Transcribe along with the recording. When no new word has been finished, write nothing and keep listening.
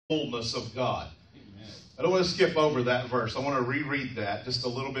fullness of God. I don't want to skip over that verse. I want to reread that just a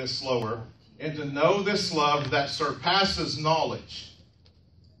little bit slower. And to know this love that surpasses knowledge,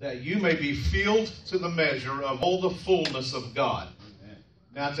 that you may be filled to the measure of all the fullness of God.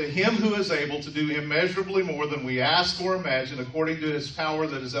 Now to him who is able to do immeasurably more than we ask or imagine, according to his power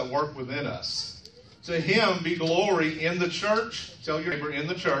that is at work within us. To him be glory in the church, tell your neighbor, in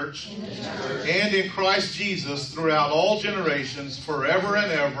the church, and in Christ Jesus throughout all generations, forever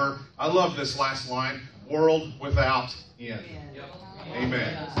and ever. I love this last line, world without end.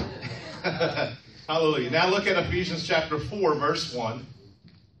 Amen. Hallelujah. Now look at Ephesians chapter 4, verse 1.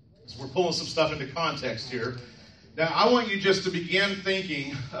 So we're pulling some stuff into context here. Now I want you just to begin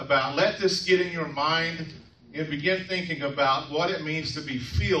thinking about, let this get in your mind, and begin thinking about what it means to be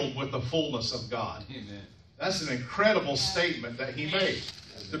filled with the fullness of God. Amen. That's an incredible statement that he made.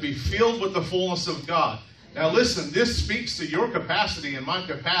 To be filled with the fullness of God. Now listen, this speaks to your capacity and my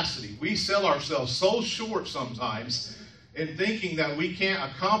capacity. We sell ourselves so short sometimes in thinking that we can't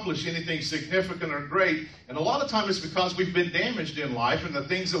accomplish anything significant or great. And a lot of times it's because we've been damaged in life, and the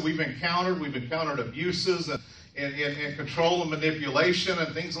things that we've encountered abuses and control and manipulation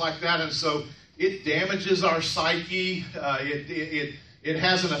and things like that. And so it damages our psyche. It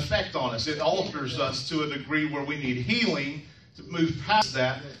has an effect on us. It alters us to a degree where we need healing to move past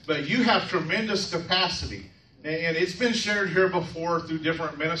that. But you have tremendous capacity. And it's been shared here before through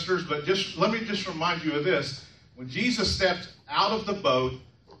different ministers. But let me just remind you of this. When Jesus stepped out of the boat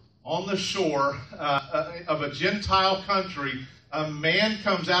on the shore of a Gentile country, a man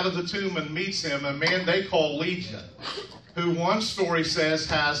comes out of the tomb and meets him, a man they call Legion, who one story says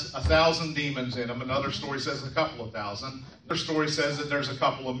has 1,000 demons in him. Another story says a couple of thousand. Another story says that there's a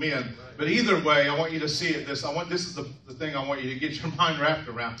couple of men. But either way, I want you to see it. This is the thing I want you to get your mind wrapped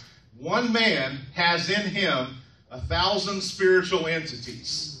around. One man has in him 1,000 spiritual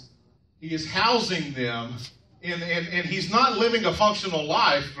entities. He is housing them, and he's not living a functional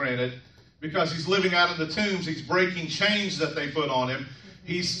life, granted, because he's living out of the tombs. He's breaking chains that they put on him.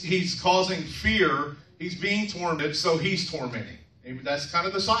 He's causing fear. He's being tormented, so he's tormenting. That's kind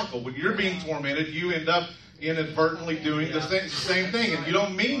of the cycle. When you're being tormented, you end up inadvertently doing the same thing. And you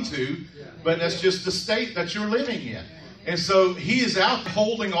don't mean to, but that's just the state that you're living in. And so he is out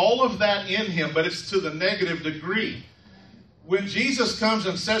holding all of that in him, but it's to the negative degree. When Jesus comes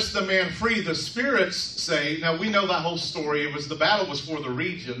and sets the man free, the spirits say, now we know that whole story. The battle was for the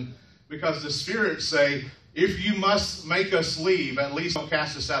region, because the spirits say, if you must make us leave, at least don't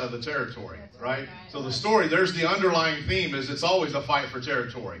cast us out of the territory, right? So the story, there's the underlying theme, is it's always a fight for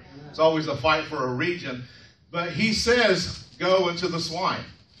territory. It's always a fight for a region. But he says, go into the swine.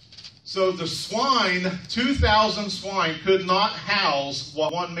 So the swine, 2,000 swine, could not house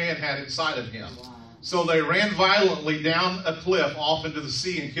what one man had inside of him. So they ran violently down a cliff off into the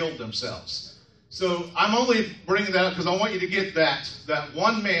sea and killed themselves. So I'm only bringing that up because I want you to get that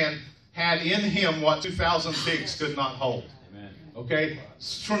one man had in him what 2,000 pigs could not hold. Amen. Okay?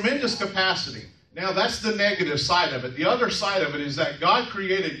 It's tremendous capacity. Now that's the negative side of it. The other side of it is that God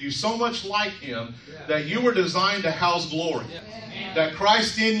created you so much like him that you were designed to house glory. That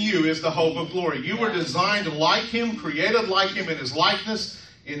Christ in you is the hope of glory. You were designed like him, created like him in his likeness,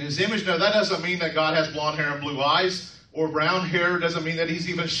 in his image. Now that doesn't mean that God has blonde hair and blue eyes or brown hair. It doesn't mean that he's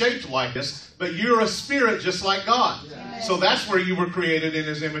even shaped like this. But you're a spirit just like God. So that's where you were created, in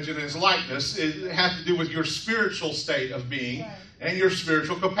his image and his likeness. It has to do with your spiritual state of being and your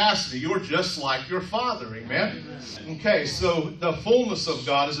spiritual capacity. You're just like your Father. Amen? Okay, so the fullness of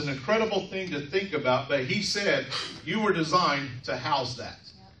God is an incredible thing to think about, but he said you were designed to house that.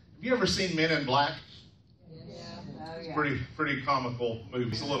 Have you ever seen Men in Black? It's pretty comical movie.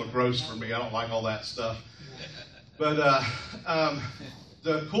 It's a little gross for me. I don't like all that stuff. But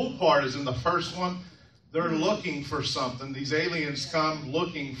the cool part is in the first one, they're looking for something. These aliens come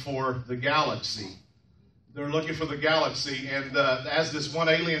looking for the galaxy. They're looking for the galaxy. And as this one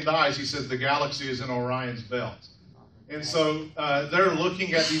alien dies, he says the galaxy is in Orion's belt. And so they're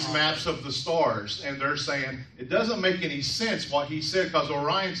looking at these maps of the stars. And they're saying, it doesn't make any sense what he said, because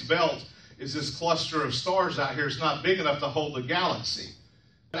Orion's belt is this cluster of stars out here. It's not big enough to hold the galaxy.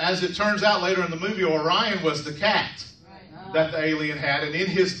 As it turns out later in the movie, Orion was the cat that the alien had, and in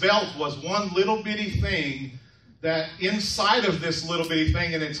his belt was one little bitty thing, that inside of this little bitty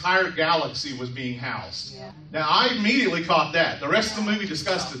thing an entire galaxy was being housed. Now I immediately caught that. The rest of the movie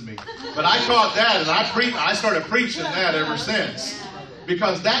disgusted me, but I caught that, and I started preaching that ever since,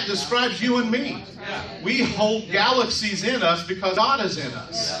 because that describes you and me. We hold galaxies in us because God is in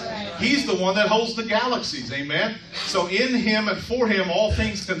us. He's the one that holds the galaxies, amen? So in him and for him all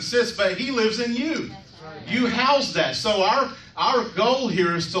things consist, but he lives in you. You house that. So our goal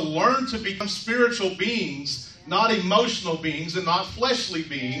here is to learn to become spiritual beings, not emotional beings and not fleshly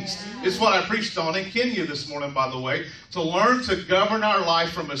beings. It's what I preached on in Kenya this morning, by the way. To learn to govern our life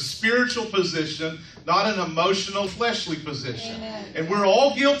from a spiritual position, not an emotional, fleshly position. Amen. And we're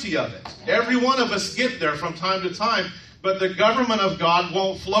all guilty of it. Every one of us get there from time to time. But the government of God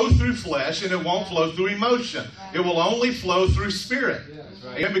won't flow through flesh, and it won't flow through emotion. It will only flow through spirit.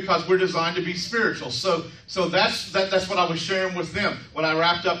 Right. Because we're designed to be spiritual. So that's what I was sharing with them. When I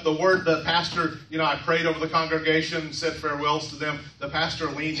wrapped up the word, the pastor, I prayed over the congregation and said farewells to them. The pastor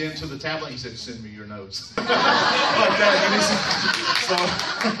leaned into the tablet. He said, "Send me your notes." Like that. So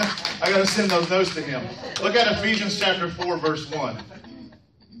I got to send those notes to him. Look at Ephesians chapter 4, verse 1.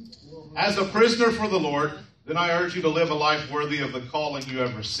 As a prisoner for the Lord, then I urge you to live a life worthy of the calling you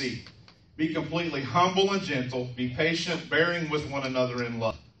have received. Be completely humble and gentle. Be patient, bearing with one another in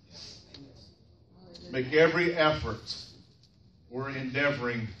love. Make every effort, or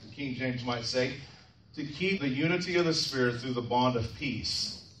endeavoring, the King James might say, to keep the unity of the Spirit through the bond of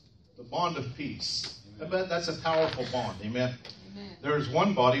peace. The bond of peace. I bet that's a powerful bond. Amen. There is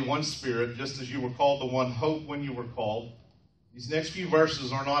one body, one Spirit, just as you were called to one hope when you were called. These next few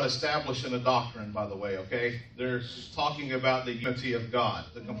verses are not establishing a doctrine, by the way, okay? They're talking about the unity of God,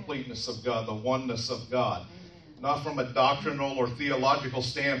 the completeness of God, the oneness of God. Not from a doctrinal or theological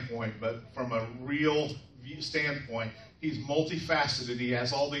standpoint, but from a real standpoint. He's multifaceted. He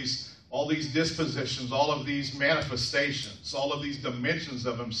has all these dispositions, all of these manifestations, all of these dimensions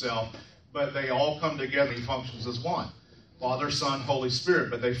of himself, but they all come together. He functions as one. Father, Son, Holy Spirit,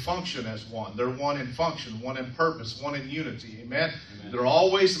 but they function as one. They're one in function, one in purpose, one in unity. Amen? They're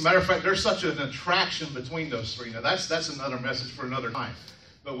always, as a matter of fact, there's such an attraction between those three. Now, that's another message for another time.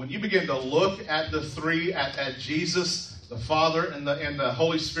 But when you begin to look at the three, at Jesus, the Father, and the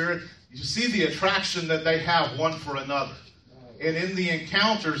Holy Spirit, you see the attraction that they have one for another. And in the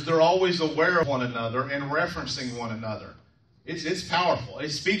encounters, they're always aware of one another and referencing one another. It's powerful.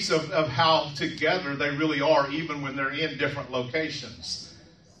 It speaks of how together they really are, even when they're in different locations.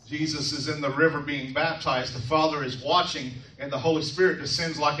 Jesus is in the river being baptized. The Father is watching, and the Holy Spirit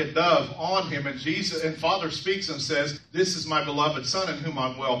descends like a dove on him. And Father speaks and says, "This is my beloved Son in whom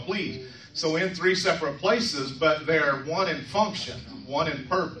I'm well pleased." So in three separate places, but they're one in function, one in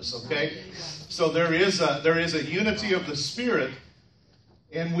purpose. Okay, so there is a unity of the Spirit.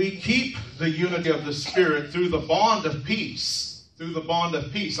 And we keep the unity of the Spirit through the bond of peace. Through the bond of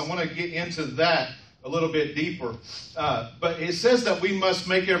peace. I want to get into that a little bit deeper. But it says that we must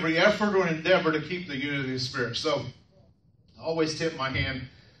make every effort or endeavor to keep the unity of the Spirit. So I always tip my hand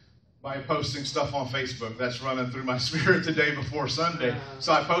by posting stuff on Facebook. That's running through my spirit today before Sunday.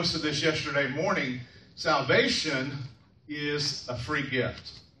 So I posted this yesterday morning. Salvation is a free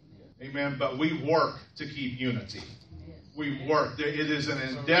gift. Amen. But we work to keep unity. We work. It is an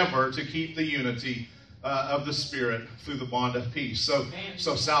endeavor to keep the unity of the Spirit through the bond of peace.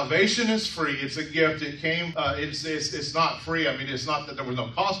 So salvation is free. It's a gift. It came. It's not free. I mean, it's not that there was no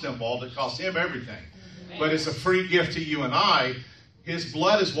cost involved. It cost him everything. But it's a free gift to you and I. His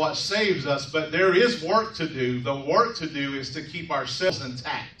blood is what saves us. But there is work to do. The work to do is to keep ourselves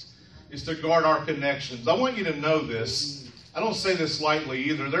intact. Is to guard our connections. I want you to know this. I don't say this lightly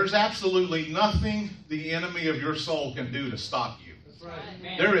either. There's absolutely nothing the enemy of your soul can do to stop you. That's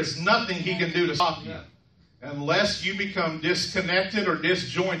right. There is nothing he can do to stop you unless you become disconnected or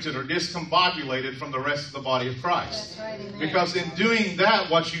disjointed or discombobulated from the rest of the body of Christ. That's right. Because in doing that,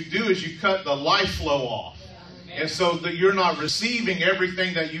 what you do is you cut the life flow off. And so that you're not receiving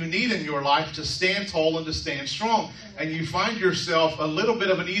everything that you need in your life to stand tall and to stand strong. And you find yourself a little bit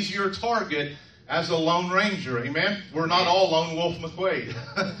of an easier target as a Lone Ranger. Amen? We're not all Lone Wolf McQuade.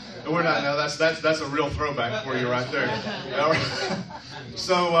 We're not. No, that's a real throwback for you right there.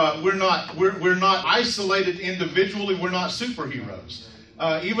 So we're not isolated individually. We're not superheroes.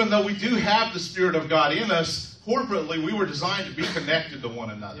 Even though we do have the Spirit of God in us, corporately we were designed to be connected to one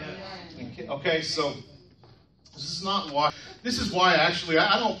another. Okay, so this is why actually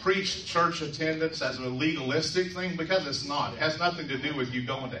I don't preach church attendance as a legalistic thing, because it's not. It has nothing to do with you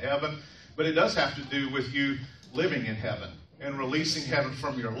going to heaven. But it does have to do with you living in heaven and releasing heaven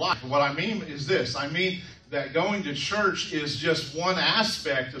from your life. What I mean is this. I mean that going to church is just one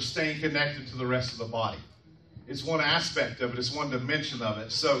aspect of staying connected to the rest of the body. It's one aspect of it. It's one dimension of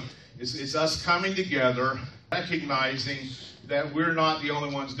it. So it's us coming together, recognizing that we're not the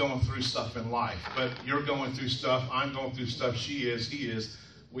only ones going through stuff in life. But you're going through stuff. I'm going through stuff. She is. He is.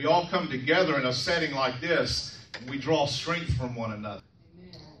 We all come together in a setting like this, and we draw strength from one another.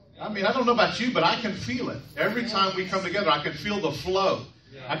 I mean, I don't know about you, but I can feel it. Every time we come together, I can feel the flow.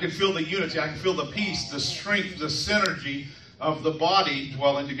 I can feel the unity. I can feel the peace, the strength, the synergy of the body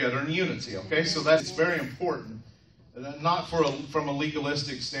dwelling together in unity. Okay, so that's very important. Not from a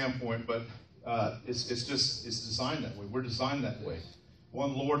legalistic standpoint, but it's designed that way. We're designed that way.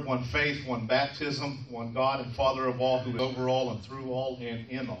 One Lord, one faith, one baptism, one God and Father of all, who is over all and through all and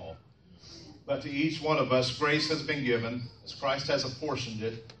in all. But to each one of us, grace has been given, as Christ has apportioned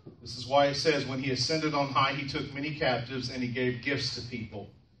it. This is why it says, when he ascended on high, he took many captives and he gave gifts to people.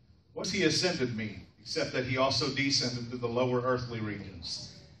 What does he ascended mean? Except that he also descended to the lower earthly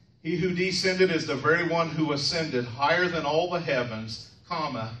regions. He who descended is the very one who ascended higher than all the heavens,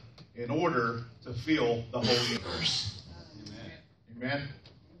 comma, in order to fill the whole universe. Amen.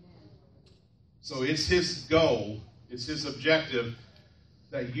 So it's his goal, it's his objective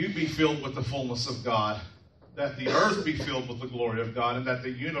that you be filled with the fullness of God, that the earth be filled with the glory of God, and that the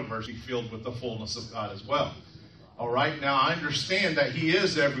universe be filled with the fullness of God as well. All right, now I understand that he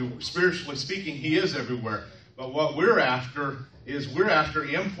is everywhere. Spiritually speaking, he is everywhere. But what we're after is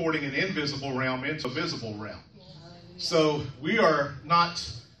importing an invisible realm into a visible realm. So we are not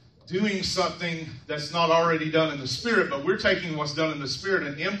doing something that's not already done in the Spirit, but we're taking what's done in the Spirit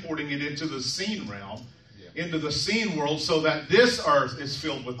and importing it into the seen realm, into the seen world, so that this earth is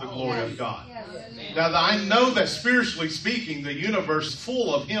filled with the glory of God. Now, I know that spiritually speaking, the universe is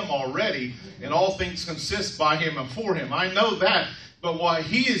full of him already, and all things consist by him and for him. I know that, but what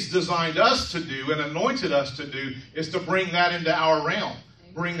he has designed us to do and anointed us to do is to bring that into our realm,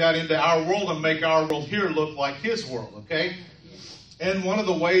 bring that into our world, and make our world here look like his world, okay? And one of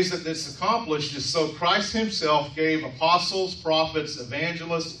the ways that this is accomplished is so Christ himself gave apostles, prophets,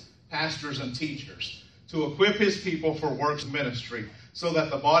 evangelists, pastors, and teachers to equip his people for works of ministry, so that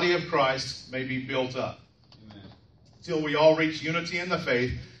the body of Christ may be built up. Amen. Till we all reach unity in the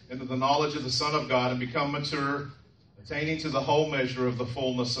faith and to the knowledge of the Son of God and become mature, attaining to the whole measure of the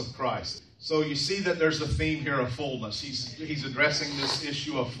fullness of Christ. So you see that there's a theme here of fullness. He's addressing this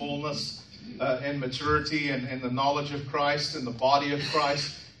issue of fullness and maturity and the knowledge of Christ and the body of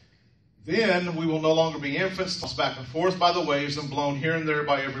Christ. Then we will no longer be infants, tossed back and forth by the waves and blown here and there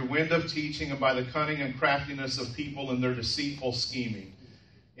by every wind of teaching and by the cunning and craftiness of people and their deceitful scheming.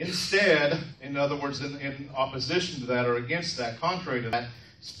 Instead, in other words, in opposition to that or against that, contrary to that,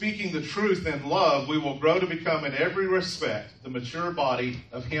 speaking the truth in love, we will grow to become in every respect the mature body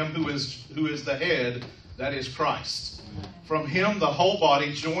of him who is the head, that is Christ. From him the whole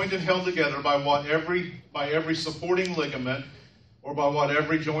body, joined and held together by every supporting ligament, or by what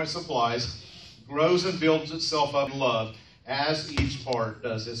every joint supplies, grows and builds itself up in love as each part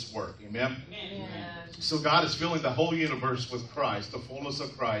does its work. Amen? Amen. So God is filling the whole universe with Christ, the fullness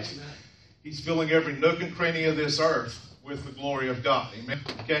of Christ. Amen. He's filling every nook and cranny of this earth with the glory of God. Amen?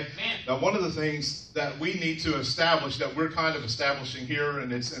 Okay? Amen. Now, one of the things that we need to establish, that we're kind of establishing here,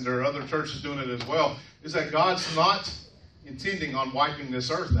 and there are other churches doing it as well, is that God's not intending on wiping this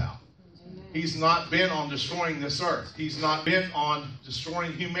earth out. He's not bent on destroying this earth. He's not bent on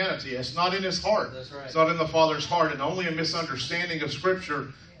destroying humanity. It's not in his heart. That's right. It's not in the Father's heart. And only a misunderstanding of Scripture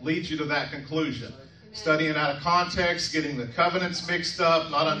leads you to that conclusion. Studying out of context, getting the covenants mixed up,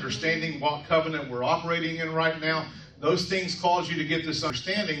 not understanding what covenant we're operating in right now. Those things cause you to get this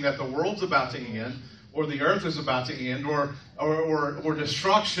understanding that the world's about to end, or the earth is about to end, or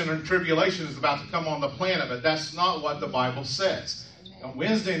destruction and tribulation is about to come on the planet. But that's not what the Bible says. On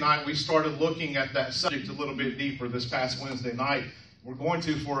Wednesday night, we started looking at that subject a little bit deeper this past Wednesday night. We're going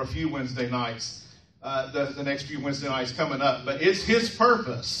to for a few Wednesday nights, the next few Wednesday nights coming up. But it's his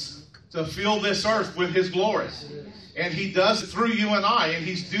purpose to fill this earth with his glory. And he does it through you and I, and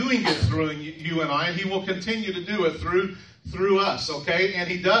he's doing it through you and I, and he will continue to do it through us, okay? And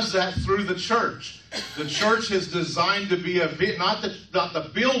he does that through the church. The church is designed to be not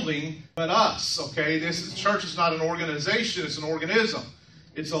the building, but us, okay? Church is not an organization, it's an organism.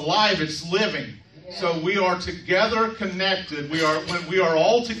 It's alive, it's living. So we are together connected. We are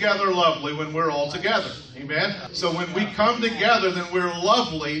all together lovely when we're all together. Amen? So when we come together, then we're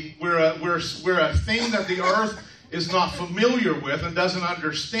lovely. We're a thing that the earth is not familiar with and doesn't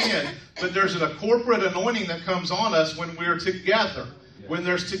understand, but there's a corporate anointing that comes on us when we're together, when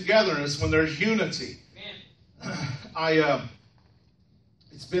there's togetherness, when there's unity.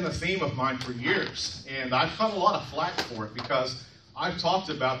 It's been a theme of mine for years, and I've got a lot of flack for it because I've talked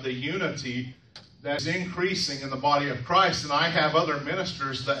about the unity that's increasing in the body of Christ, and I have other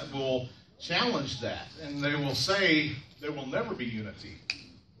ministers that will challenge that, and they will say there will never be unity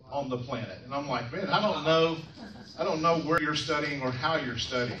on the planet. And I'm like, man, I don't know where you're studying or how you're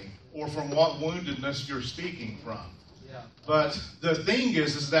studying or from what woundedness you're speaking from. Yeah. But the thing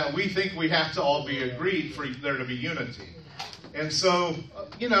is that we think we have to all be agreed for there to be unity. And so,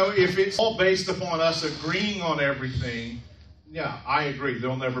 if it's all based upon us agreeing on everything, Yeah, I agree.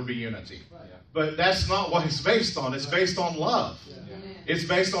 There'll never be unity. But that's not what it's based on. It's based on love. It's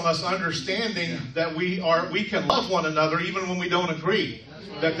based on us understanding that we can love one another even when we don't agree.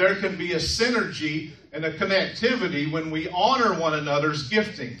 That there can be a synergy and a connectivity when we honor one another's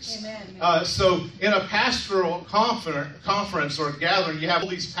giftings. So in a pastoral conference or gathering, you have all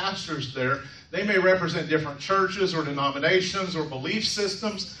these pastors there. They may represent different churches or denominations or belief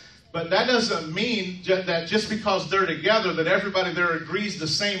systems. But that doesn't mean that just because they're together that everybody there agrees the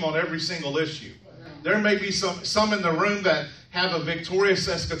same on every single issue. There may be some in the room that have a victorious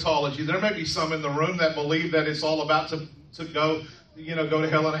eschatology. There may be some in the room that believe that it's all about to go to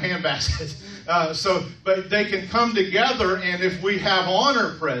hell in a handbasket. But they can come together, and if we have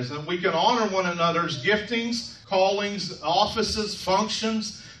honor present, we can honor one another's giftings, callings, offices,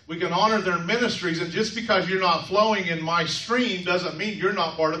 functions. We can honor their ministries, and just because you're not flowing in my stream doesn't mean you're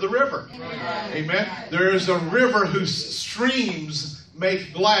not part of the river. Amen. There is a river whose streams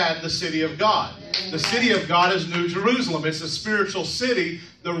make glad the city of God. The city of God is New Jerusalem. It's a spiritual city.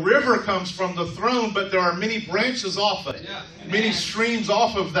 The river comes from the throne, but there are many branches off of it, many streams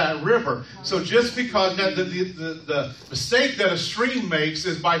off of that river. So just because the mistake that a stream makes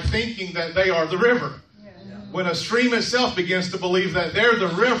is by thinking that they are the river. When a stream itself begins to believe that they're the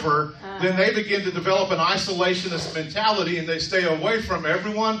river, then they begin to develop an isolationist mentality and they stay away from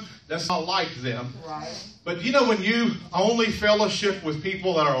everyone that's not like them. But you know, when you only fellowship with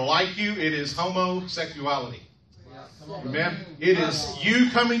people that are like you, it is homosexuality. Amen? It is you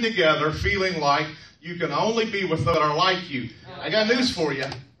coming together feeling like you can only be with those that are like you. I got news for you.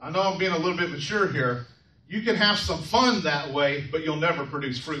 I know I'm being a little bit mature here. You can have some fun that way, but you'll never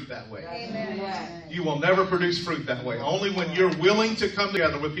produce fruit that way. Amen. You will never produce fruit that way. Only when you're willing to come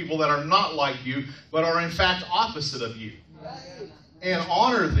together with people that are not like you, but are in fact opposite of you. And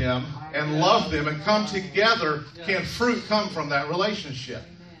honor them and love them and come together, can fruit come from that relationship.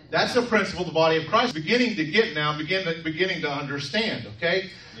 That's a principle the body of Christ is beginning to get now, beginning to understand, okay?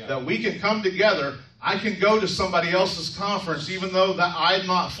 That we can come together. I can go to somebody else's conference even though that I'm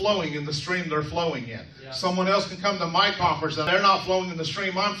not flowing in the stream they're flowing in. Someone else can come to my conference and they're not flowing in the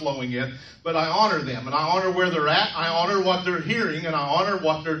stream I'm flowing in, but I honor them and I honor where they're at. I honor what they're hearing and I honor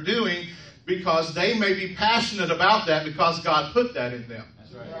what they're doing because they may be passionate about that because God put that in them.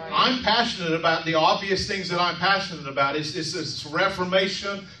 I'm passionate about the obvious things that I'm passionate about. It's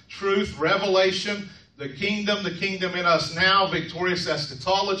reformation, truth, revelation, the kingdom in us now, victorious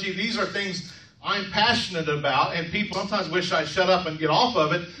eschatology. These are things I'm passionate about, and people sometimes wish I'd shut up and get off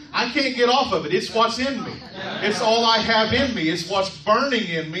of it. I can't get off of it. It's what's in me. It's all I have in me. It's what's burning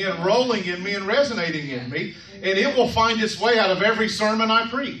in me and rolling in me and resonating in me. And it will find its way out of every sermon I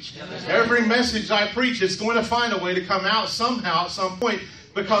preach. Every message I preach, it's going to find a way to come out somehow at some point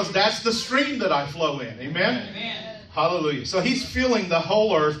because that's the stream that I flow in. Amen? Hallelujah. So he's filling the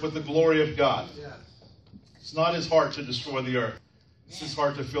whole earth with the glory of God. It's not his heart to destroy the earth. It's his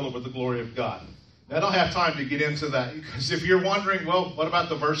heart to fill it with the glory of God. Now, I don't have time to get into that because if you're wondering, well, what about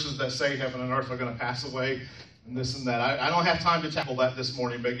the verses that say heaven and earth are going to pass away and this and that? I don't have time to tackle that this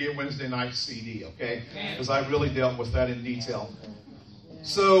morning, but get Wednesday night CD, okay? Because I really dealt with that in detail.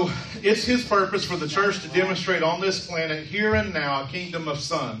 So it's his purpose for the church to demonstrate on this planet here and now a kingdom of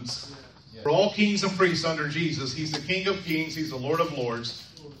sons. We're all kings and priests under Jesus. He's the King of kings. He's the Lord of lords.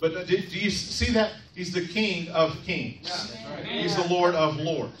 But do you see that? He's the King of kings. He's the Lord of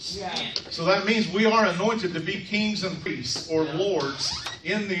lords. So that means we are anointed to be kings and priests or lords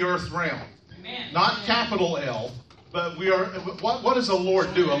in the earth realm. Not capital L, but we are. What does a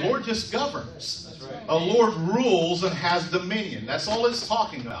lord do? A lord just governs. A lord rules and has dominion. That's all it's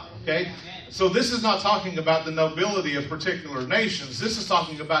talking about. Okay? So this is not talking about the nobility of particular nations. This is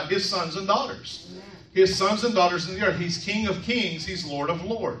talking about his sons and daughters. His sons and daughters in the earth. He's King of kings. He's Lord of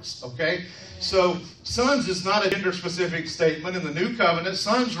lords. Okay? So sons is not a gender-specific statement. In the New Covenant,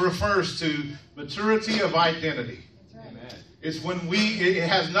 sons refers to maturity of identity. It's when it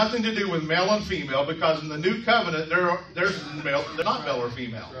has nothing to do with male and female because in the New Covenant, they're not male or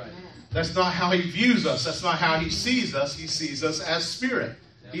female. That's not how he views us. That's not how he sees us. He sees us as spirit.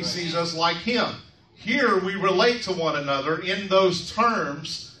 He sees us like him. Here we relate to one another in those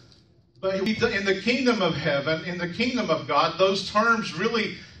terms. But in the kingdom of heaven, in the kingdom of God, those terms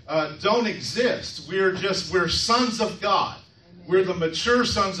really don't exist. We're sons of God. We're the mature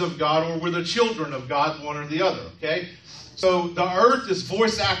sons of God, or we're the children of God, one or the other. Okay? So the earth is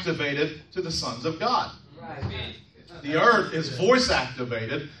voice activated to the sons of God. The earth is voice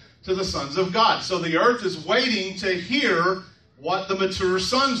activated to the sons of God. So the earth is waiting to hear what the mature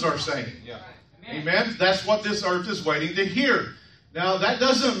sons are saying. Amen? That's what this earth is waiting to hear. Now, that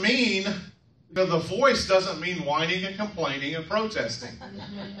doesn't mean The voice doesn't mean whining and complaining and protesting.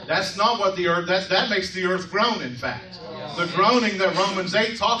 That's not what the earth, that makes the earth groan, in fact. The groaning that Romans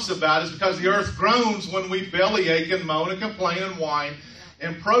 8 talks about is because the earth groans when we bellyache and moan and complain and whine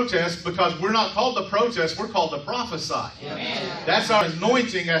and protest, because we're not called to protest, we're called to prophesy. Amen. That's our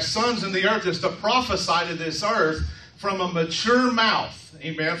anointing as sons in the earth, is to prophesy to this earth from a mature mouth.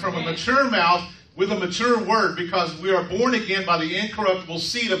 Amen. From a mature mouth with a mature word, because we are born again by the incorruptible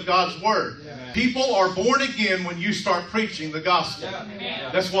seed of God's word. Amen. People are born again when you start preaching the gospel. Amen.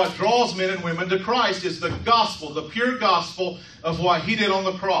 That's what draws men and women to Christ, is the gospel, the pure gospel of what He did on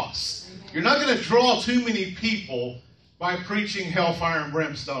the cross. Amen. You're not going to draw too many people by preaching hellfire and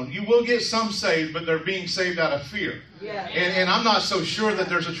brimstone. You will get some saved, but they're being saved out of fear. Yeah. And I'm not so sure that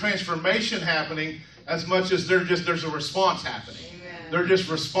there's a transformation happening as much as there's a response happening. Amen. They're just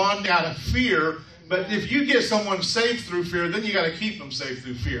responding out of fear. But if you get someone saved through fear, then you got to keep them saved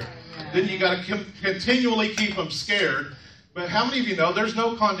through fear. Amen. Then you got to continually keep them scared. But how many of you know there's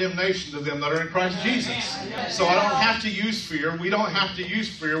no condemnation to them that are in Christ Jesus? So I don't have to use fear. We don't have to use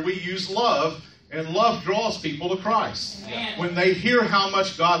fear. We use love. And love draws people to Christ. Amen. When they hear how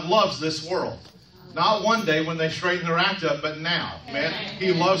much God loves this world. Not one day when they straighten their act up, but now. Man,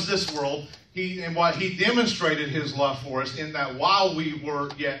 He loves this world. And what He demonstrated His love for us in that while we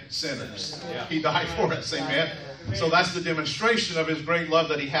were yet sinners, He died for us. Amen. So that's the demonstration of His great love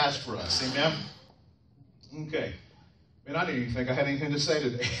that He has for us. Amen. Okay. Man, I didn't even think I had anything to say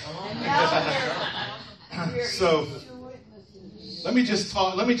today. So let me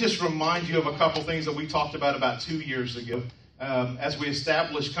just remind you of a couple things that we talked about 2 years ago. As we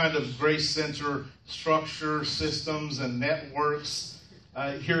established kind of Grace Center structure, systems, and networks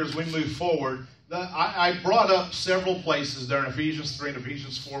here as we move forward, I brought up several places there in Ephesians 3 and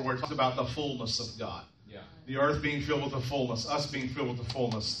Ephesians 4 where it talks about the fullness of God. Yeah. The earth being filled with the fullness, us being filled with the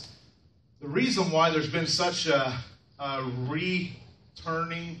fullness. The reason why there's been such a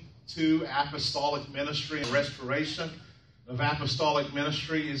returning to apostolic ministry and restoration of apostolic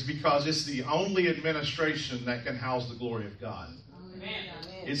ministry is because it's the only administration that can house the glory of God. Amen.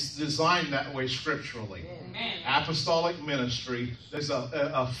 It's designed that way scripturally. Amen. Apostolic ministry, there's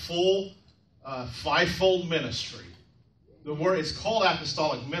a full fivefold ministry. The word, it's called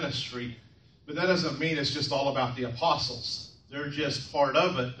apostolic ministry, but that doesn't mean it's just all about the apostles. They're just part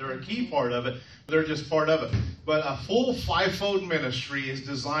of it. They're a key part of it. They're just part of it. But a full fivefold ministry is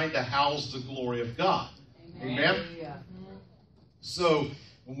designed to house the glory of God. Amen. Amen? Yeah. So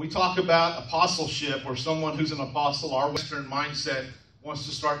when we talk about apostleship or someone who's an apostle, our Western mindset wants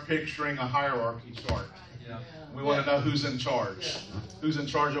to start picturing a hierarchy chart. Yeah. We want to know who's in charge. Who's in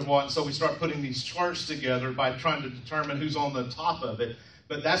charge of what. And so we start putting these charts together by trying to determine who's on the top of it.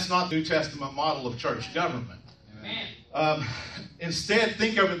 But that's not the New Testament model of church government. Instead,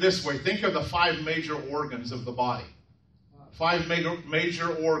 think of it this way. Think of the 5 major organs of the body. 5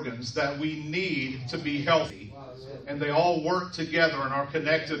 major organs that we need to be healthy. And they all work together and are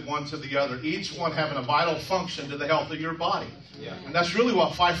connected one to the other. Each one having a vital function to the health of your body. Yeah. And that's really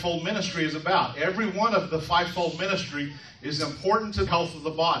what fivefold ministry is about. Every one of the fivefold ministry is important to the health of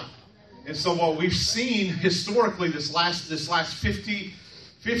the body. And so what we've seen historically this last 50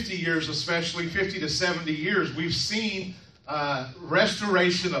 years, especially 50 to 70 years, we've seen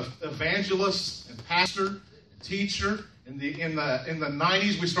restoration of evangelists and pastor, and teacher. In the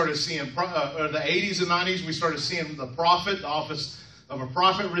 90s, we started seeing, or the 80s and 90s, we started seeing the prophet, the office of a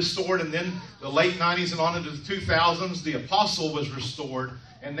prophet restored. And then the late 90s and on into the 2000s, the apostle was restored.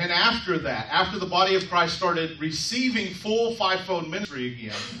 And then after that, after the body of Christ started receiving full fivefold ministry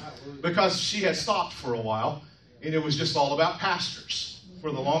again, because she had stopped for a while, and it was just all about pastors.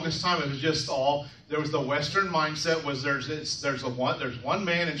 For the longest time, it was just all, there was the Western mindset was there's one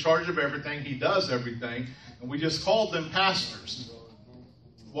man in charge of everything. He does everything. And we just called them pastors.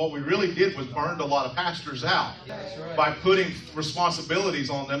 What we really did was burned a lot of pastors out by putting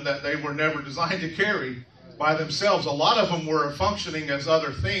responsibilities on them that they were never designed to carry by themselves. A lot of them were functioning as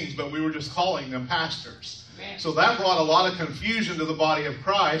other things, but we were just calling them pastors. So that brought a lot of confusion to the body of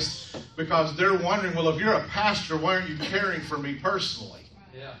Christ because they're wondering, well, if you're a pastor, why aren't you caring for me personally?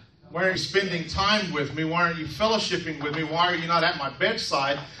 Why aren't you spending time with me? Why aren't you fellowshipping with me? Why are you not at my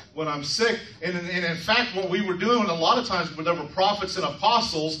bedside when I'm sick? And in fact, what we were doing a lot of times when there were prophets and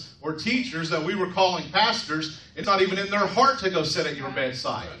apostles or teachers that we were calling pastors, it's not even in their heart to go sit at your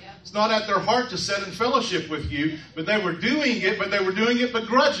bedside. It's not at their heart to sit and fellowship with you, but they were doing it,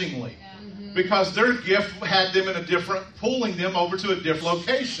 begrudgingly. Because their gift had them pulling them over to a different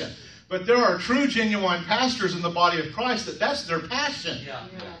location. But there are true, genuine pastors in the body of Christ that's their passion.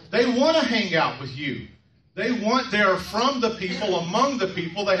 They want to hang out with you. They're from the people, among the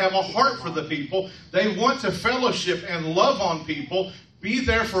people. They have a heart for the people. They want to fellowship and love on people, be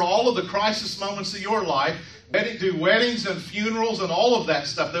there for all of the crisis moments of your life, do weddings and funerals and all of that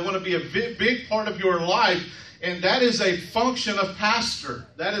stuff. They want to be a big part of your life, and that is a function of pastor.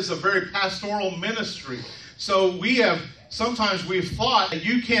 That is a very pastoral ministry. So sometimes we've thought that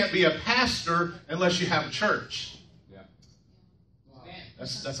you can't be a pastor unless you have a church.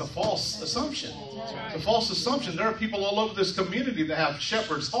 That's a false assumption. It's a false assumption. There are people all over this community that have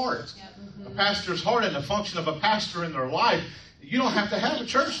shepherd's heart, a pastor's heart, and the function of a pastor in their life. You don't have to have a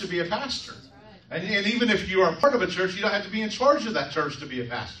church to be a pastor. And even if you are part of a church, you don't have to be in charge of that church to be a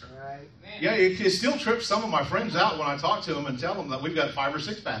pastor. Yeah, it still trips some of my friends out when I talk to them and tell them that we've got 5 or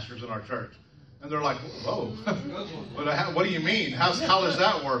 6 pastors in our church. And they're like, whoa, what do you mean? How does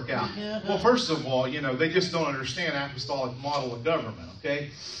that work out? Well, first of all, they just don't understand apostolic model of government, okay?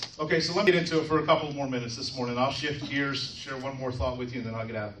 Okay, so let me get into it for a couple more minutes this morning. I'll shift gears, share one more thought with you, and then I'll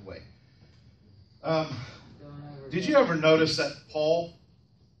get out of the way. Did you ever notice that Paul,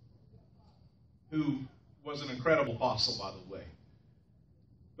 who was an incredible apostle, by the way,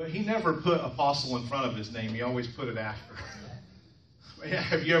 but he never put apostle in front of his name. He always put it after.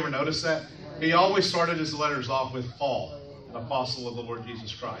 Have you ever noticed that? He always started his letters off with Paul, an apostle of the Lord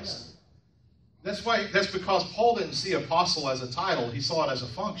Jesus Christ. That's because Paul didn't see apostle as a title. He saw it as a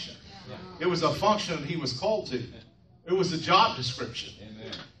function. It was a function he was called to. It was a job description.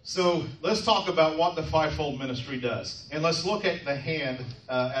 Amen. So let's talk about what the fivefold ministry does. And let's look at the hand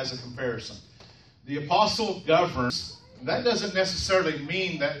as a comparison. The apostle governs. That doesn't necessarily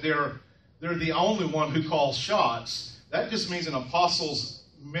mean that they're the only one who calls shots. That just means an apostle's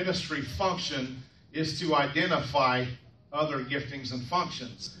ministry function is to identify other giftings and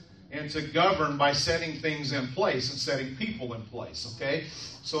functions and to govern by setting things in place and setting people in place, okay?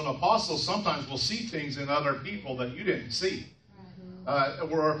 So an apostle sometimes will see things in other people that you didn't see.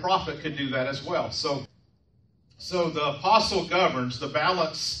 Or a prophet could do that as well. So the apostle governs. The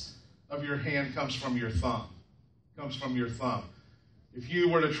balance of your hand comes from your thumb. Comes from your thumb. If you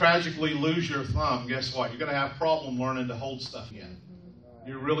were to tragically lose your thumb, guess what? You're going to have a problem learning to hold stuff again.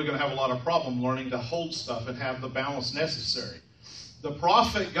 You're really going to have a lot of problem learning to hold stuff and have the balance necessary. The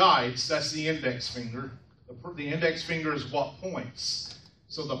prophet guides, that's the index finger. The index finger is what points.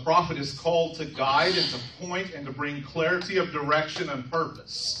 So the prophet is called to guide and to point and to bring clarity of direction and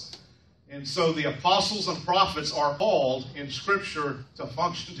purpose. And so the apostles and prophets are called in Scripture to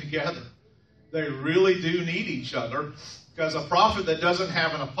function together. They really do need each other. Because a prophet that doesn't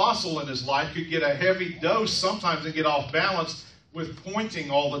have an apostle in his life could get a heavy dose sometimes and get off balance with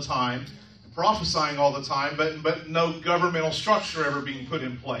pointing all the time, and prophesying all the time, but no governmental structure ever being put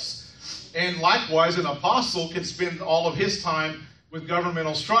in place. And likewise, an apostle can spend all of his time with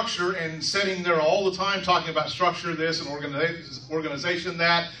governmental structure and sitting there all the time talking about structure this and organization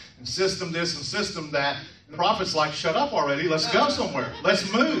that, and system this and system that. And the prophet's like, shut up already, let's go somewhere,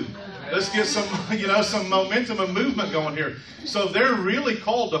 let's move. Let's get some momentum and movement going here. So they're really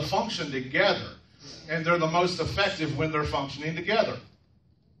called to function together. And they're the most effective when they're functioning together.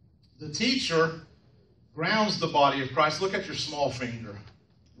 The teacher grounds the body of Christ. Look at your small finger.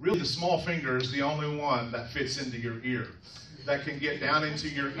 Really, the small finger is the only one that fits into your ear, that can get down into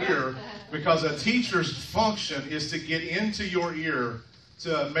your ear, because a teacher's function is to get into your ear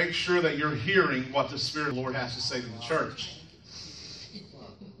to make sure that you're hearing what the Spirit of the Lord has to say to the church.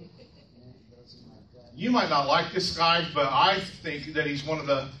 You might not like this guy, but I think that he's one of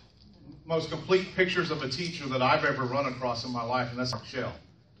the most complete pictures of a teacher that I've ever run across in my life, and that's Shell.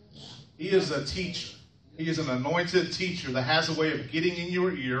 He is a teacher. He is an anointed teacher that has a way of getting in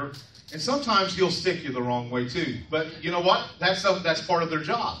your ear, and sometimes he'll stick you the wrong way too. But you know what? That's part of their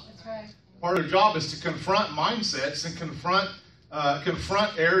job. That's right. Part of their job is to confront mindsets and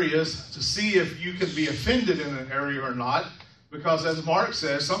confront areas to see if you can be offended in an area or not. Because as Mark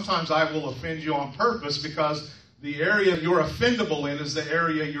says, sometimes I will offend you on purpose because the area you're offendable in is the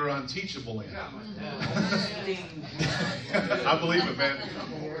area you're unteachable in. I believe it, man.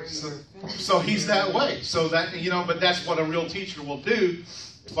 So he's that way. So that, but that's what a real teacher will do,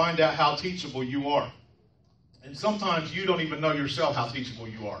 find out how teachable you are. And sometimes you don't even know yourself how teachable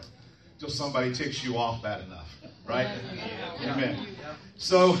you are until somebody ticks you off bad enough. Right? Amen.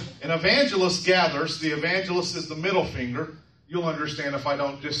 So an evangelist gathers. The evangelist is the middle finger. You'll understand if I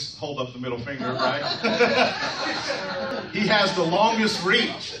don't just hold up the middle finger, right? He has the longest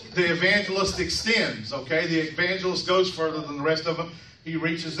reach. The evangelist extends, okay? The evangelist goes further than the rest of them. He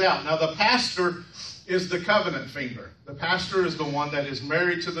reaches out. Now, the pastor is the covenant finger. The pastor is the one that is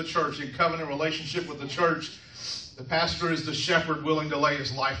married to the church in covenant relationship with the church. The pastor is the shepherd willing to lay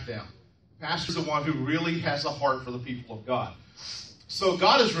his life down. The Pastor is the one who really has a heart for the people of God. So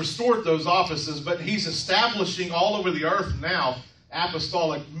God has restored those offices, but he's establishing all over the earth now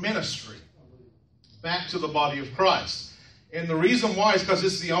apostolic ministry back to the body of Christ. And the reason why is because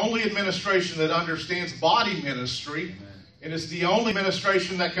it's the only administration that understands body ministry, and it's the only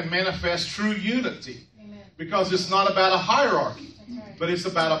administration that can manifest true unity. Because it's not about a hierarchy, but it's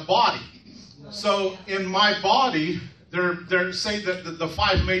about a body. So in my body, they're saying that the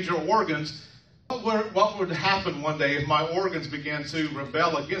five major organs, what would happen one day if my organs began to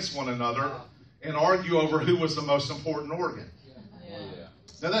rebel against one another and argue over who was the most important organ?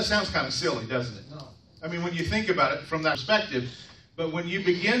 Now that sounds kind of silly, doesn't it? I mean, when you think about it from that perspective, but when you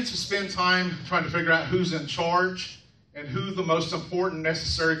begin to spend time trying to figure out who's in charge and who the most important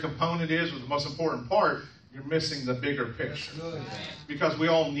necessary component is, or the most important part, you're missing the bigger picture. Because we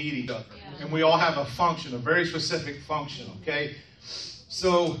all need each other. And we all have a function, a very specific function, okay?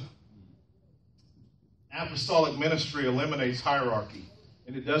 So, apostolic ministry eliminates hierarchy.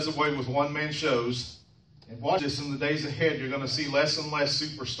 And it does away with one-man shows. And watch this, in the days ahead, you're going to see less and less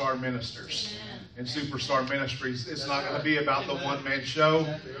superstar ministers. And superstar ministries. It's not going to be about the one-man show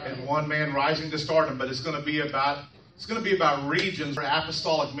and one man rising to stardom, but it's going to be about regions where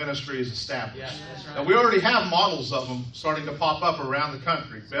apostolic ministry is established. Now, we already have models of them starting to pop up around the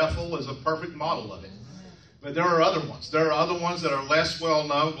country. Bethel is a perfect model of it. But there are other ones. There are other ones that are less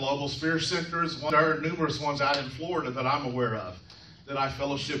well-known. Global Sphere Centers. There are numerous ones out in Florida that I'm aware of that I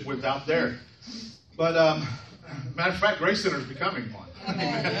fellowship with out there. But, matter of fact, Grace Center is becoming one.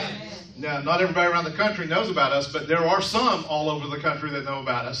 Now, not everybody around the country knows about us, but there are some all over the country that know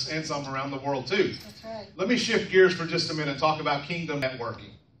about us, and some around the world too. That's right. Let me shift gears for just a minute and talk about kingdom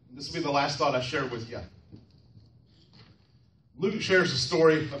networking. This will be the last thought I share with you. Luke shares a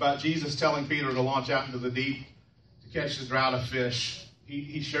story about Jesus telling Peter to launch out into the deep to catch the drought of fish.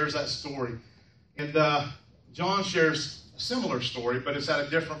 He shares that story. And John shares a similar story, but it's at a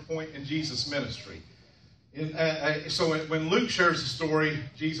different point in Jesus' ministry. So when Luke shares the story,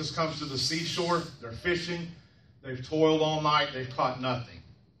 Jesus comes to the seashore. They're fishing. They've toiled all night. They've caught nothing.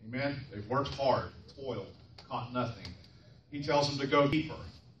 Amen? They've worked hard, toiled, caught nothing. He tells them to go deeper.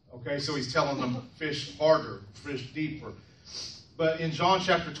 Okay, so he's telling them fish harder, fish deeper. But in John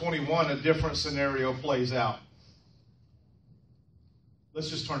chapter 21, a different scenario plays out. Let's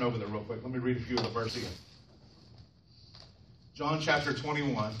just turn over there real quick. Let me read a few of the verses again. John chapter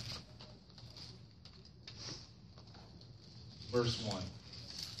 21. Verse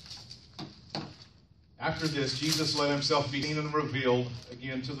 1. After this, Jesus let himself be seen and revealed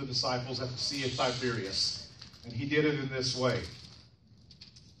again to the disciples at the Sea of Tiberias. And he did it in this way.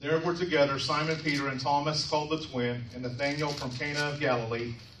 There were together Simon Peter and Thomas called the twin, and Nathanael from Cana of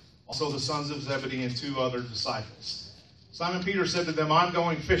Galilee, also the sons of Zebedee, and two other disciples. Simon Peter said to them, I'm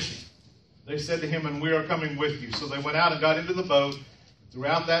going fishing. They said to him, and we are coming with you. So they went out and got into the boat.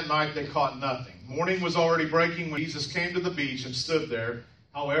 Throughout that night they caught nothing. Morning was already breaking when Jesus came to the beach and stood there.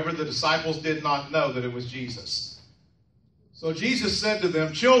 However, the disciples did not know that it was Jesus. So Jesus said to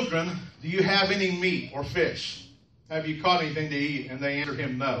them, Children, do you have any meat or fish? Have you caught anything to eat? And they answered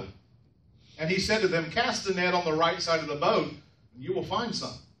him, No. And he said to them, Cast the net on the right side of the boat, and you will find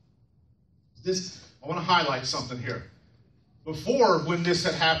some. I want to highlight something here. Before, when this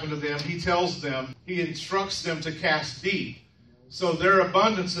had happened to them, he instructs them to cast deep. So their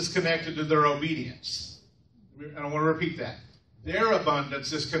abundance is connected to their obedience. And I want to repeat that. Their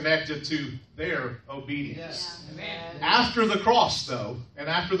abundance is connected to their obedience. Yeah. After the cross, though, and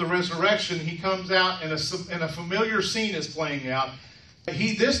after the resurrection, he comes out and a familiar scene is playing out.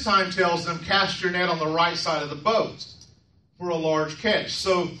 He this time tells them, cast your net on the right side of the boat for a large catch.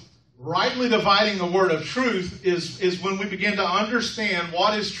 So rightly dividing the word of truth is when we begin to understand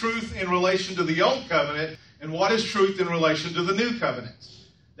what is truth in relation to the old covenant and what is truth in relation to the new covenant.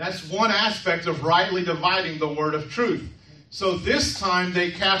 That's one aspect of rightly dividing the word of truth. So this time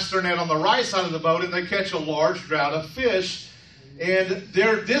they cast their net on the right side of the boat and they catch a large draught of fish. And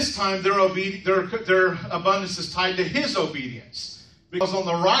this time their abundance is tied to his obedience. Because on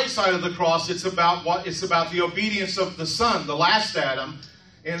the right side of the cross it's about the obedience of the Son, the last Adam.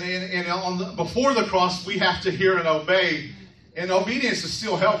 And before the cross we have to hear and obey. And obedience is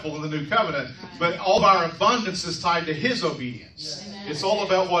still helpful in the new covenant. But all of our abundance is tied to his obedience. It's all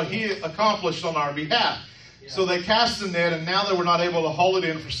about what he accomplished on our behalf. So they cast the net, and now they were not able to haul it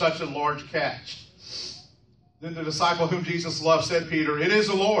in for such a large catch. Then the disciple whom Jesus loved said, Peter, it is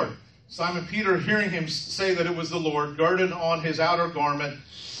the Lord. Simon Peter, hearing him say that it was the Lord, girded on his outer garment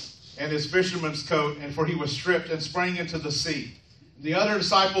and his fisherman's coat, and for he was stripped, and sprang into the sea. The other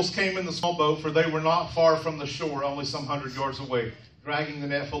disciples came in the small boat, for they were not far from the shore, only some 100 yards away. dragging the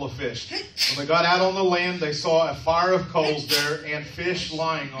net full of fish. When they got out on the land, they saw a fire of coals there and fish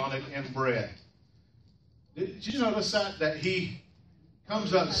lying on it and bread. Did you notice that? That he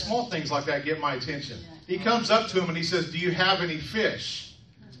comes up, small things like that get my attention. He comes up to him and he says, do you have any fish?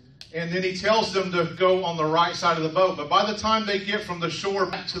 And then he tells them to go on the right side of the boat. But by the time they get from the shore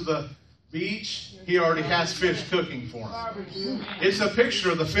back to the beach, he already has fish cooking for them. It's a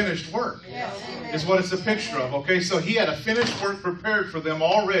picture of the finished work. Is what it's a picture of. Okay, so he had a finished work prepared for them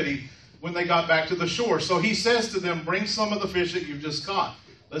already when they got back to the shore. So he says to them, bring some of the fish that you've just caught.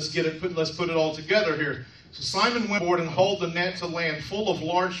 Let's put it all together here. So Simon went aboard and hauled the net to land full of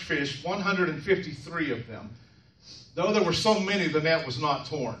large fish, 153 of them. Though there were so many, the net was not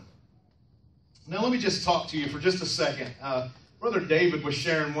torn. Now let me just talk to you for just a second. Brother David was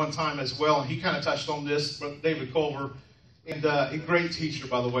sharing one time as well, and he kind of touched on this, Brother David Culver, and a great teacher,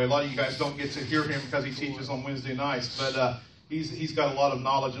 by the way. A lot of you guys don't get to hear him because he teaches on Wednesday nights, but he's got a lot of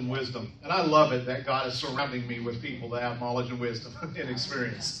knowledge and wisdom. And I love it that God is surrounding me with people that have knowledge and wisdom and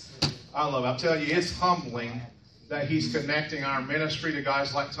experience. I love it. I'll tell you, it's humbling that he's connecting our ministry to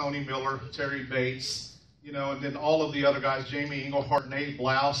guys like Tony Miller, Terry Bates, and then all of the other guys, Jamie Englehart, Nate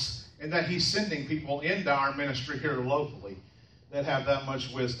Blouse, and that he's sending people into our ministry here locally that have that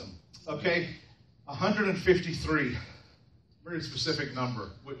much wisdom. Okay, 153. Very specific number.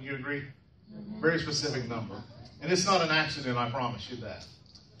 Wouldn't you agree? Very specific number. And it's not an accident, I promise you that.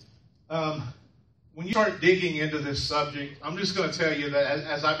 When you start digging into this subject, I'm just going to tell you that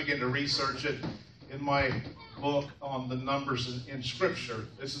as I begin to research it in my book on the numbers in Scripture,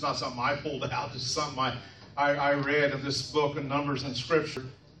 this is not something I pulled out. This is something I read in this book of numbers in Scripture.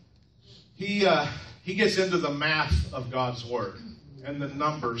 He gets into the math of God's Word and the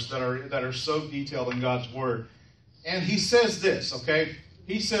numbers that are so detailed in God's Word. And he says this, okay?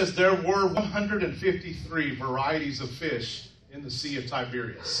 He says there were 153 varieties of fish in the Sea of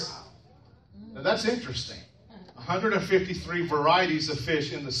Tiberias. Now that's interesting. 153 varieties of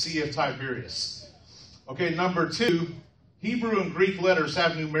fish in the Sea of Tiberias. Okay, number 2, Hebrew and Greek letters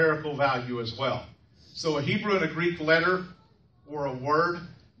have numerical value as well. So a Hebrew and a Greek letter or a word,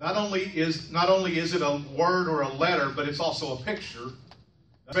 not only is it a word or a letter, but it's also a picture.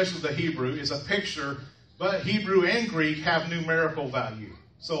 Especially the Hebrew is a picture, but Hebrew and Greek have numerical value.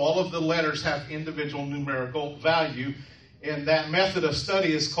 So all of the letters have individual numerical value. And that method of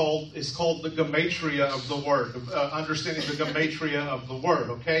study is called the gematria of the word, understanding the gematria of the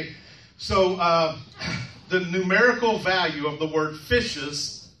word, okay? So the numerical value of the word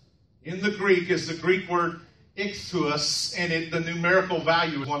fishes in the Greek is the Greek word ichthus, and the numerical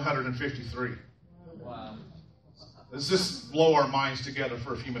value is 153. Wow. Let's just blow our minds together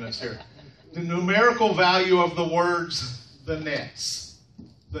for a few minutes here. The numerical value of the words, the nets,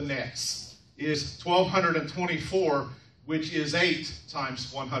 is 1,224, which is 8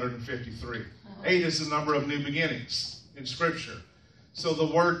 times 153. 8 is the number of new beginnings in Scripture. So the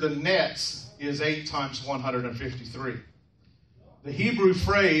word the nets is 8 times 153. The Hebrew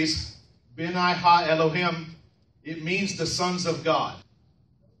phrase, Benai Ha Elohim, it means the sons of God.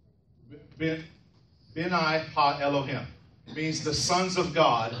 Benai Ha Elohim. It means the sons of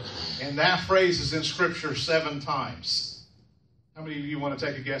God. And that phrase is in Scripture 7 times. How many of you want to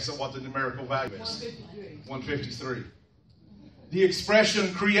take a guess at what the numerical value is? 153. The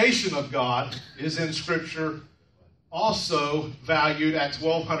expression creation of God is in Scripture also valued at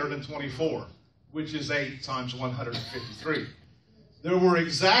 1,224, which is 8 times 153. There were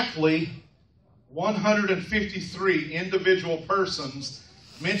exactly 153 individual persons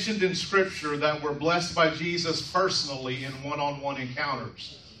mentioned in Scripture that were blessed by Jesus personally in one-on-one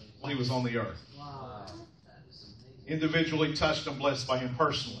encounters when he was on the earth. Wow. Individually touched and blessed by him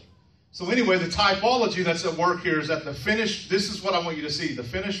personally. So anyway, the typology that's at work here is that this is what I want you to see. The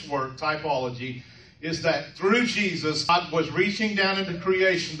finished work, typology, is that through Jesus, God was reaching down into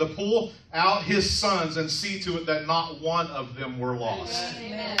creation to pull out his sons and see to it that not one of them were lost.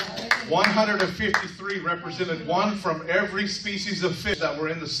 Amen. 153 represented one from every species of fish that were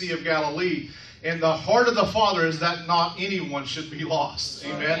in the Sea of Galilee. And the heart of the Father is that not anyone should be lost.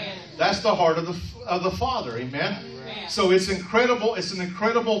 Amen. That's the heart of the Father. Amen. So it's incredible. It's an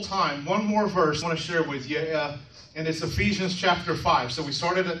incredible time. One more verse I want to share with you, and it's Ephesians chapter 5. So we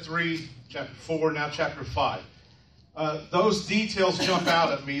started at 3, chapter 4, now chapter 5. Those details jump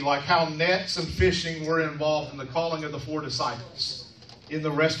out at me, like how nets and fishing were involved in the calling of the 4 disciples. In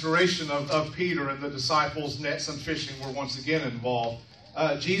the restoration of Peter and the disciples, nets and fishing were once again involved.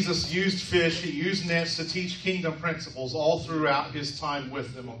 Jesus used fish, he used nets to teach kingdom principles all throughout his time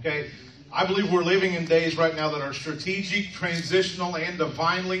with them, okay? I believe we're living in days right now that are strategic, transitional, and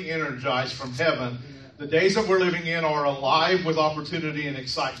divinely energized from heaven The days that we're living in are alive with opportunity and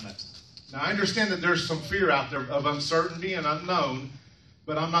excitement. Now, I understand that there's some fear out there of uncertainty and unknown,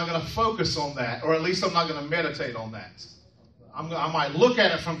 but I'm not going to focus on that, or at least I'm not going to meditate on that. I might look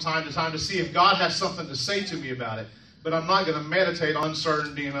at it from time to time to see if God has something to say to me about it, but I'm not going to meditate on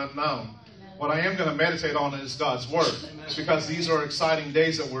uncertainty and unknown. What I am going to meditate on is God's Word, because these are exciting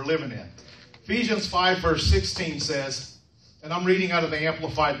days that we're living in. Ephesians 5 verse 16 says, and I'm reading out of the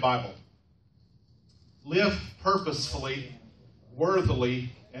Amplified Bible, live purposefully, worthily,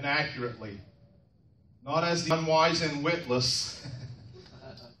 and accurately, not as the unwise and witless,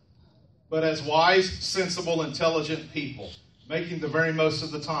 but as wise, sensible, intelligent people, making the very most of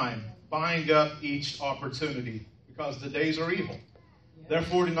the time, buying up each opportunity, because the days are evil.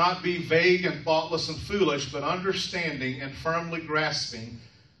 Therefore, do not be vague and thoughtless and foolish, but understanding and firmly grasping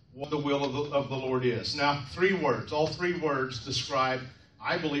what the will of the Lord is. Now, 3 words. All 3 words describe,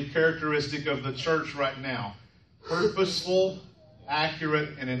 I believe, characteristic of the church right now. Purposeful, accurate,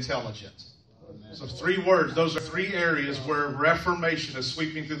 and intelligent. So 3 words. Those are 3 areas where reformation is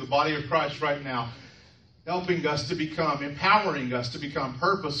sweeping through the body of Christ right now, helping us to become, empowering us to become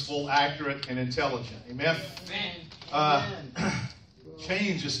purposeful, accurate, and intelligent. Amen? Amen.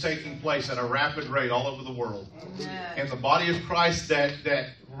 Change is taking place at a rapid rate all over the world. And the body of Christ that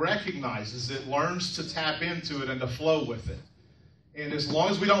recognizes it, learns to tap into it and to flow with it. And as long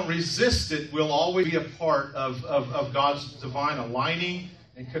as we don't resist it, we'll always be a part of God's divine aligning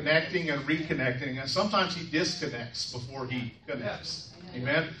and connecting and reconnecting. And sometimes He disconnects before He connects.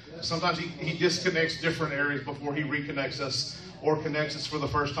 Amen? Sometimes he disconnects different areas before He reconnects us or connects us for the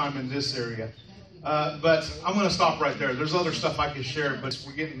first time in this area. But I'm going to stop right there. There's other stuff I could share, but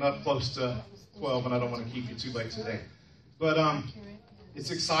we're getting up close to 12, and I don't want to keep you too late today. But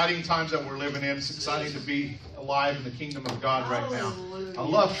it's exciting times that we're living in. It's exciting to be alive in the kingdom of God right now. I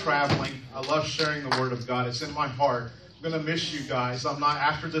love traveling. I love sharing the Word of God. It's in my heart. I'm going to miss you guys.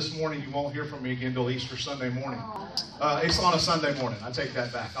 After this morning, you won't hear from me again until Easter Sunday morning. It's on a Sunday morning. I take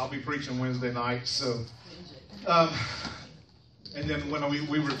that back. I'll be preaching Wednesday night. So, and then when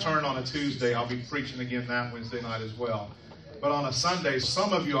we return on a Tuesday, I'll be preaching again that Wednesday night as well. But on a Sunday,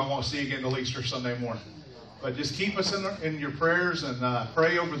 some of you I won't see again until Easter Sunday morning. But just keep us in your prayers and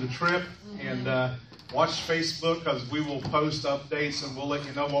pray over the trip and watch Facebook, because we will post updates and we'll let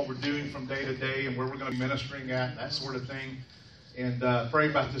you know what we're doing from day to day and where we're going to be ministering at, that sort of thing. And pray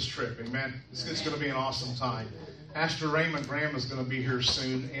about this trip. Amen. It's going to be an awesome time. Pastor Raymond Graham is going to be here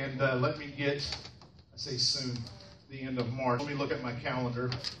soon. And let me get, I say soon, the end of March. Let me look at my calendar.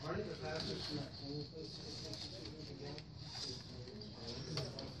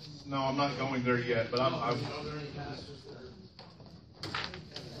 No, I'm not going there yet, but I'm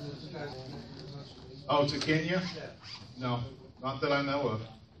Oh, to Kenya? No, not that I know of.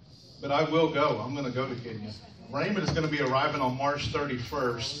 But I will go. I'm going to go to Kenya. Raymond is going to be arriving on March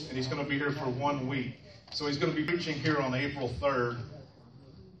 31st, and he's going to be here for 1 week. So he's going to be preaching here on April 3rd,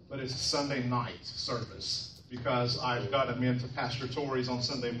 but it's a Sunday night service because I've got him into Pastor Torrey's on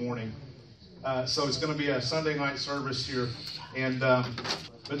Sunday morning. So it's going to be a Sunday night service here. And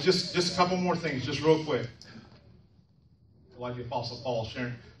but just a couple more things, just real quick. Like the Apostle Paul,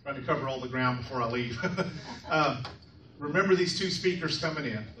 trying to cover all the ground before I leave. Remember these 2 speakers coming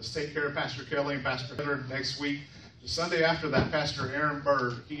in. Let's take care of Pastor Kelly and Pastor Heather next week. The Sunday after that, Pastor Aaron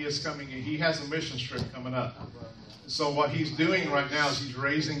Bird, he is coming in. He has a mission trip coming up. So what he's doing right now is he's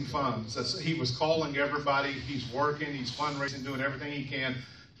raising funds. He was calling everybody. He's working. He's fundraising, doing everything he can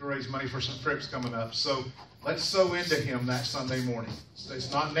to raise money for some trips coming up. So let's sow into him that Sunday morning. So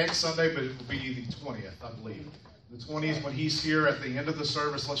it's not next Sunday, but it will be the 20th, I believe. The 20th, when he's here at the end of the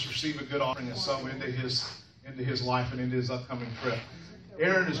service, let's receive a good offering and sow into his life and into his upcoming trip.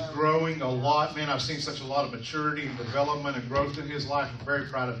 Aaron is growing a lot. Man, I've seen such a lot of maturity and development and growth in his life. I'm very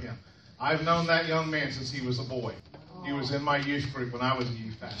proud of him. I've known that young man since he was a boy. He was in my youth group when I was a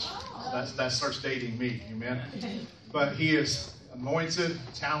youth pastor. That starts dating me, amen? But he is anointed,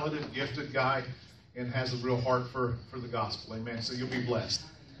 talented, gifted guy, and has a real heart for the gospel, amen? So you'll be blessed.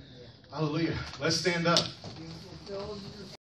 Hallelujah. Let's stand up.